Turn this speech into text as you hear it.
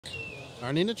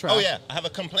Learning the track. Oh yeah, I have a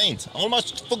complaint. I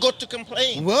almost forgot to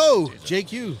complain. Whoa,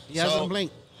 JQ. He has a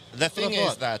complaint. The thing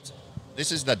is that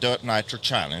this is the Dirt Nitro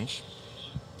Challenge,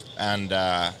 and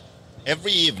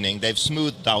every evening they've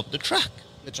smoothed out the track.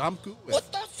 Which I'm cool with.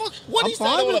 What the fuck? What is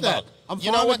that all about? I'm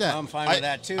fine with that. I'm fine with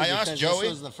that too. I asked Joey. This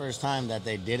was the first time that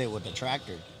they did it with the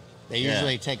tractor. They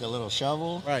usually take a little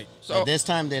shovel. Right. So this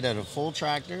time they did a full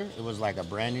tractor. It was like a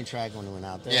brand new track when we went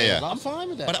out there. Yeah. I'm fine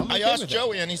with that. But I asked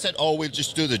Joey, and he said, "Oh, we'll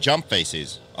just do the jump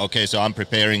faces." Okay, so I'm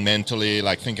preparing mentally,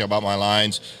 like thinking about my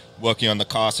lines, working on the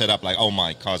car setup. Like, oh,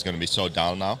 my car's gonna be so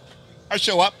down now. I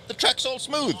show up, the track's all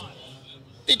smooth.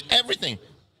 Did everything.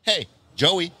 Hey,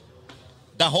 Joey,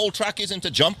 the whole track isn't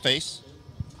a jump face.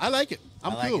 I like it.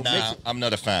 I'm cool. Nah, I'm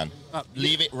not a fan.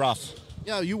 Leave it rough.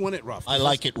 Yeah, you want it rough. I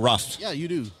like it rough. Yeah, you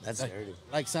do. That's dirty.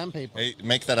 Like sandpaper. Hey,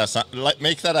 make that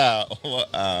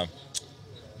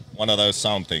one of those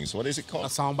sound things. What is it called? A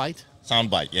sound bite. Sound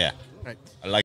bite. Yeah. Right. I like.